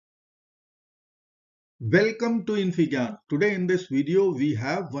Welcome to InfyGyan. Today in this video we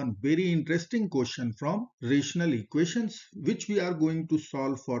have one very interesting question from rational equations which we are going to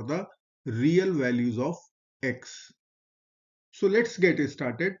solve for the real values of x. So let's get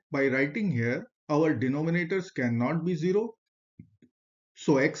started by writing here our denominators cannot be 0.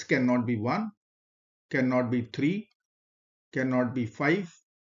 So x cannot be 1, cannot be 3, cannot be 5,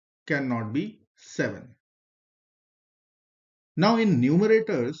 cannot be 7. Now in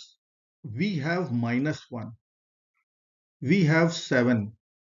numerators we have -1, we have 7,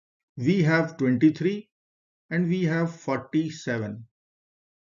 we have 23 and we have 47,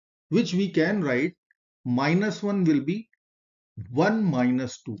 which we can write -1 will be 1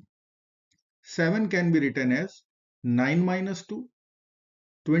 minus 2. 7 can be written as 9 minus 2.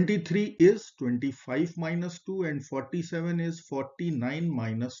 23 is 25 minus 2 and 47 is 49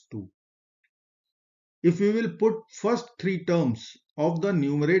 minus 2. If we will put first three terms of the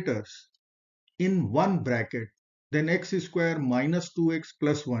numerators in one bracket, then x square minus 2x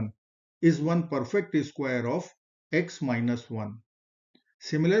plus 1 is one perfect square of x minus 1.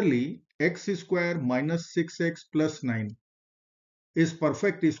 Similarly, x square minus 6x plus 9 is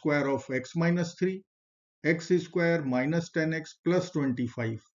perfect square of x minus 3. X square minus 10x plus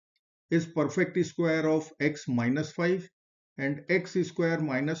 25 is perfect square of x minus 5. And x square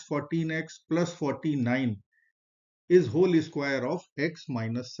minus 14x plus 49 is whole square of x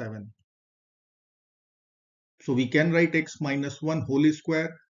minus 7. So we can write x minus 1 whole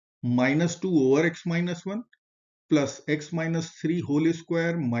square minus 2 over x minus 1 plus x minus 3 whole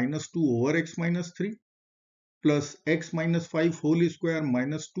square minus 2 over x minus 3 plus x minus 5 whole square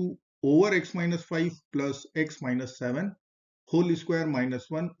minus 2 over x minus 5 plus x minus 7 whole square minus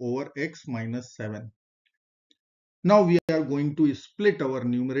 1 over x minus 7. Now we are going to split our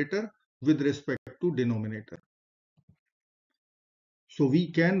numerator with respect to denominator. So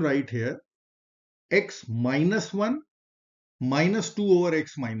we can write here x minus 1 minus 2 over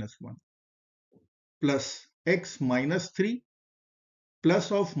x minus 1 plus x minus 3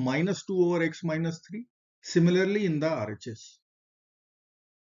 plus of minus 2 over x minus 3. Similarly in the RHS.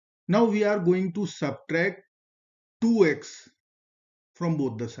 Now we are going to subtract 2x from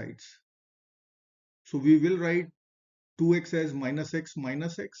both the sides. So we will write 2x as minus x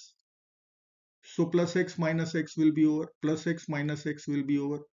minus x. So plus x minus x will be over, plus x minus x will be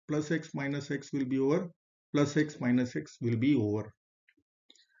over, plus x minus x will be over, plus x minus x will be over.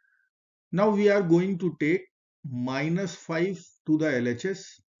 Now we are going to take minus 5 to the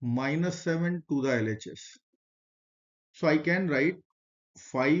LHS, minus 7 to the LHS. So I can write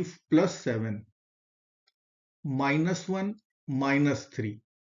 5 plus 7 minus 1 minus 3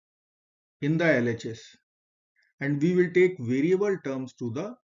 in the LHS, and we will take variable terms to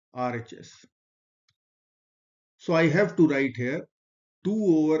the RHS. So I have to write here 2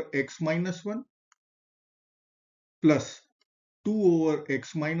 over x minus 1 plus 2 over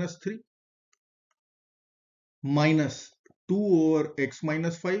x minus 3 minus 2 over x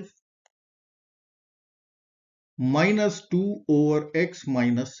minus 5 minus 2 over x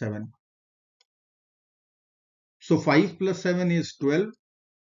minus 7. So 5 plus 7 is 12,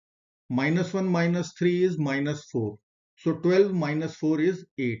 minus 1 minus 3 is minus 4. So 12 minus 4 is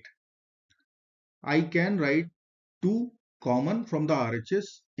 8. I can write 2 common from the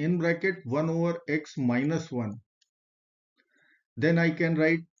RHS in bracket 1 over x minus 1. Then I can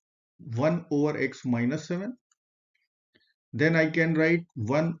write 1 over x minus 7. Then I can write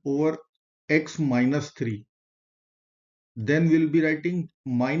 1 over x minus 3. Then we'll be writing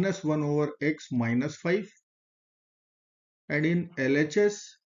minus 1 over x minus 5. And in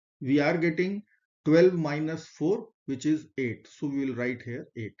LHS, we are getting 12 minus 4, which is 8. So we will write here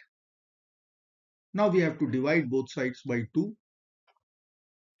 8. Now we have to divide both sides by 2.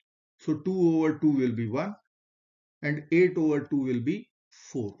 So 2 over 2 will be 1 and 8 over 2 will be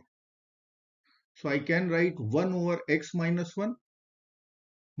 4. So I can write 1 over x minus 1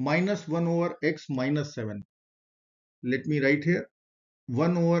 minus 1 over x minus 7. Let me write here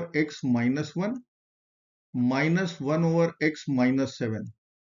 1 over x minus 1 minus 1 over x minus 7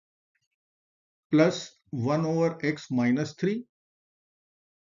 plus 1 over x minus 3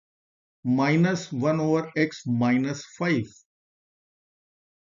 minus 1 over x minus 5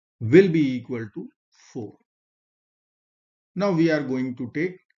 will be equal to 4. Now we are going to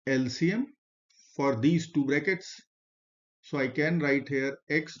take LCM for these two brackets. So I can write here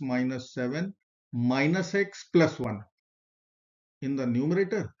x minus 7 minus x plus 1 in the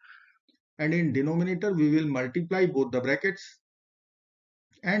numerator, and in denominator we will multiply both the brackets,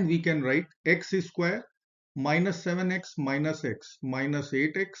 and we can write x square minus 7x minus x minus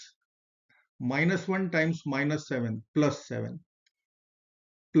 8x minus 1 times minus 7 plus 7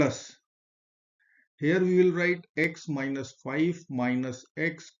 plus, Here we will write x minus 5 minus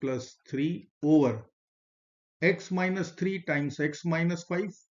x plus 3 over x minus 3 times x minus 5,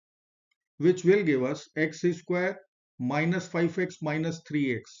 which will give us x square minus 5x minus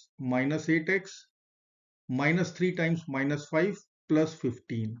 3x minus 8x minus 3 times minus 5 plus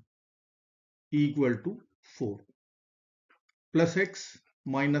 15 equal to 4. Plus x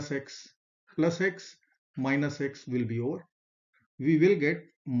minus x plus x minus x will be over. We will get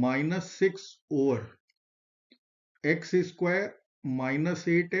minus 6 over x square minus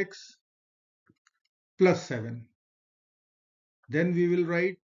 8x plus 7. Then we will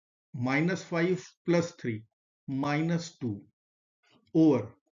write minus 5 plus 3 minus 2 over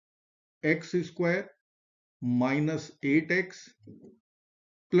x square minus 8x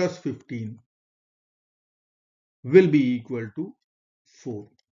plus 15 will be equal to 4.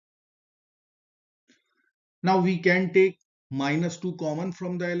 Now we can take minus 2 common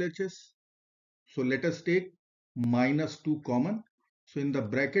from the LHS. So let us take minus 2 common. So in the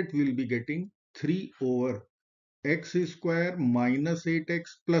bracket we will be getting 3 over x square minus 8x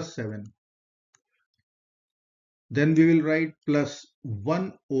plus 7. Then we will write plus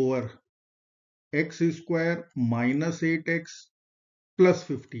 1 over x square minus 8x plus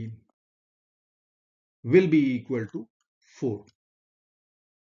 15 will be equal to 4.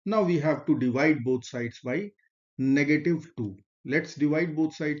 Now we have to divide both sides by negative 2. Let's divide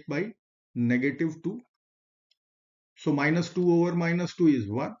both sides by negative 2. So minus 2 over minus 2 is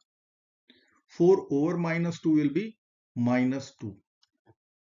 1. 4 over minus 2 will be minus 2.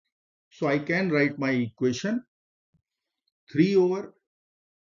 So I can write my equation 3 over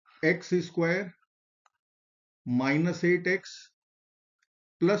x square minus 8x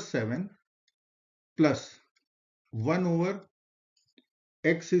plus 7 plus 1 over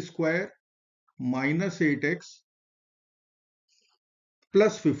x square minus 8x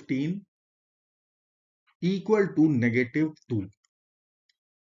plus 15 equal to negative 2.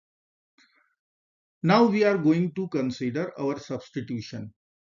 Now we are going to consider our substitution.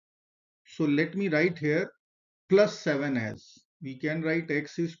 So let me write here plus 7 as. We can write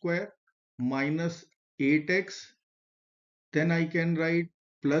x square minus 8x. Then I can write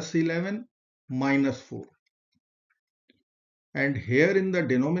plus 11 minus 4. And here in the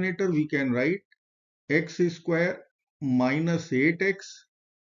denominator we can write x square minus 8x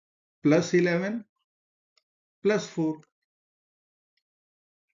plus 11 plus 4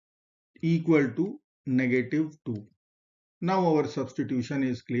 equal to negative 2. Now our substitution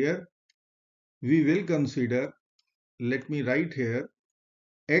is clear. We will consider, let me write here,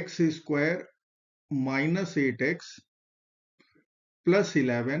 x square minus 8x plus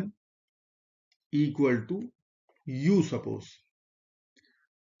 11 equal to u suppose.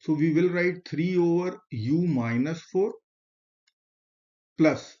 So we will write 3 over u minus 4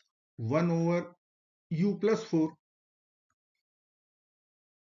 plus 1 over u plus 4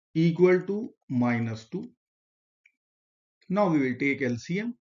 equal to minus 2. Now we will take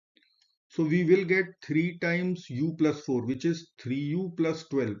LCM. So we will get 3 times u plus 4, which is 3u plus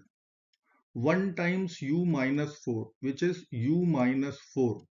 12. 1 times u minus 4, which is u minus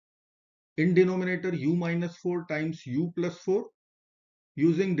 4. In denominator u minus 4 times u plus 4.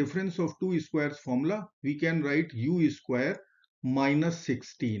 Using difference of two squares formula, we can write u square minus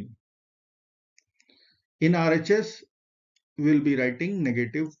 16. In RHS, we will be writing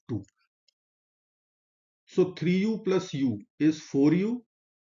negative 2. So 3u plus u is 4u.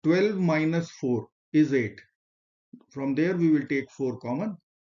 12 minus 4 is 8. From there we will take 4 common.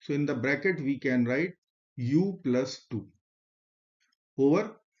 So in the bracket we can write u plus 2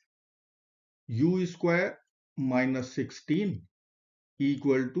 over u square minus 16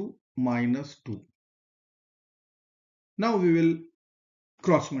 equal to minus 2. Now we will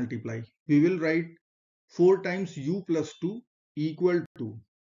cross multiply. We will write 4 times u plus 2 equal to,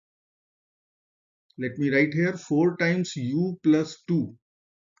 let me write here, 4 times u plus 2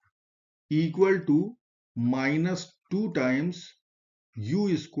 equal to minus 2 times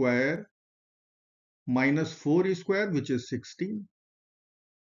u square minus 4 square, which is 16.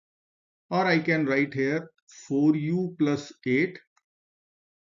 Or I can write here 4u plus 8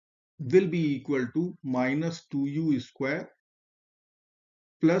 will be equal to minus 2u square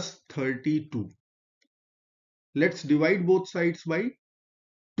plus 32. Let's divide both sides by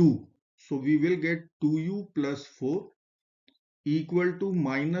 2. So we will get 2u plus 4 equal to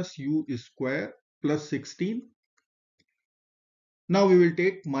minus u square plus 16. Now we will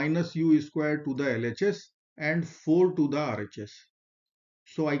take minus u square to the LHS and 4 to the RHS.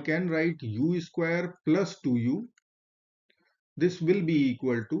 So I can write u square plus 2u. This will be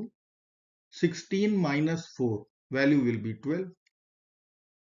equal to 16 minus 4. Value will be 12.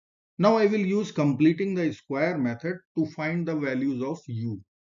 Now I will use completing the square method to find the values of u.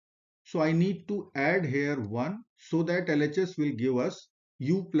 So I need to add here 1 so that LHS will give us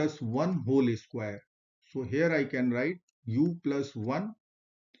u plus 1 whole square. So here I can write u plus 1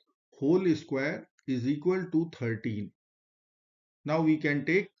 whole square is equal to 13. Now we can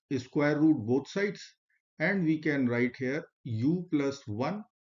take square root both sides and we can write here u plus 1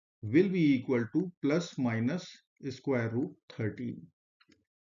 will be equal to plus minus square root 13.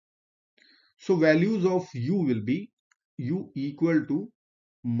 So values of u will be u equal to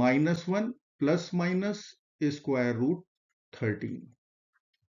minus 1 plus minus square root 13.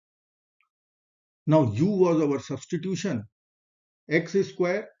 Now u was our substitution, x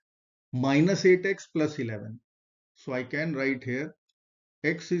square minus 8x plus 11. So I can write here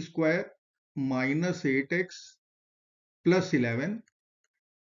x square minus 8x plus 11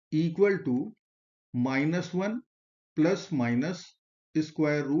 equal to minus 1 plus minus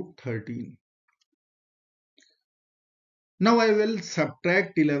square root 13. Now I will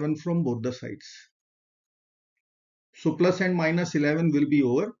subtract 11 from both the sides. So plus and minus 11 will be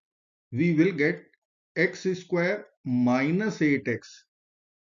over. We will get x square minus 8x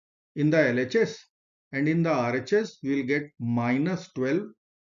in the LHS, and in the RHS we will get minus 12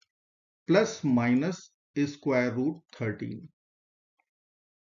 plus minus square root 13.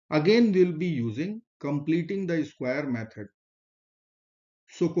 Again we will be using completing the square method.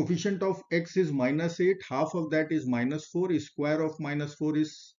 So coefficient of x is minus 8, half of that is minus 4, square of minus 4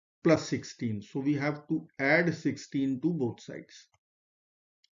 is plus 16. So we have to add 16 to both sides.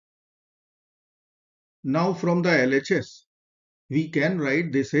 Now from the LHS, we can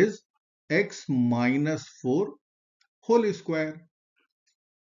write this is x minus 4 whole square.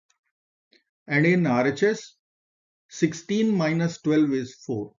 And in RHS, 16 minus 12 is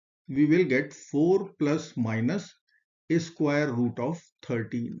 4. We will get 4 plus minus square root of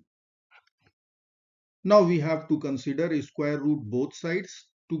 13. Now we have to consider square root both sides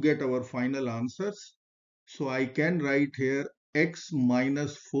to get our final answers. So I can write here x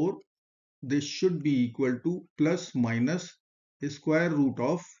minus 4. This should be equal to plus minus square root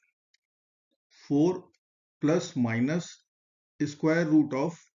of 4 plus minus square root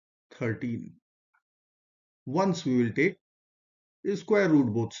of 13. Once we will take square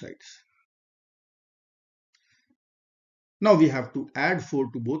root both sides. Now we have to add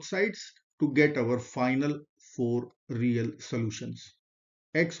 4 to both sides to get our final 4 real solutions.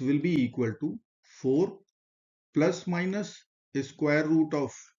 X will be equal to 4 plus minus square root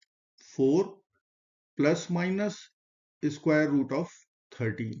of 4 plus minus square root of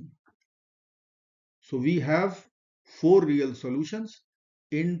 13. So we have 4 real solutions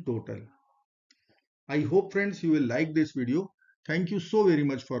in total. I hope friends you will like this video. Thank you so very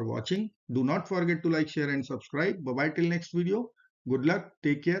much for watching. Do not forget to like, share and subscribe. Bye bye till next video. Good luck.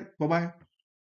 Take care. Bye bye.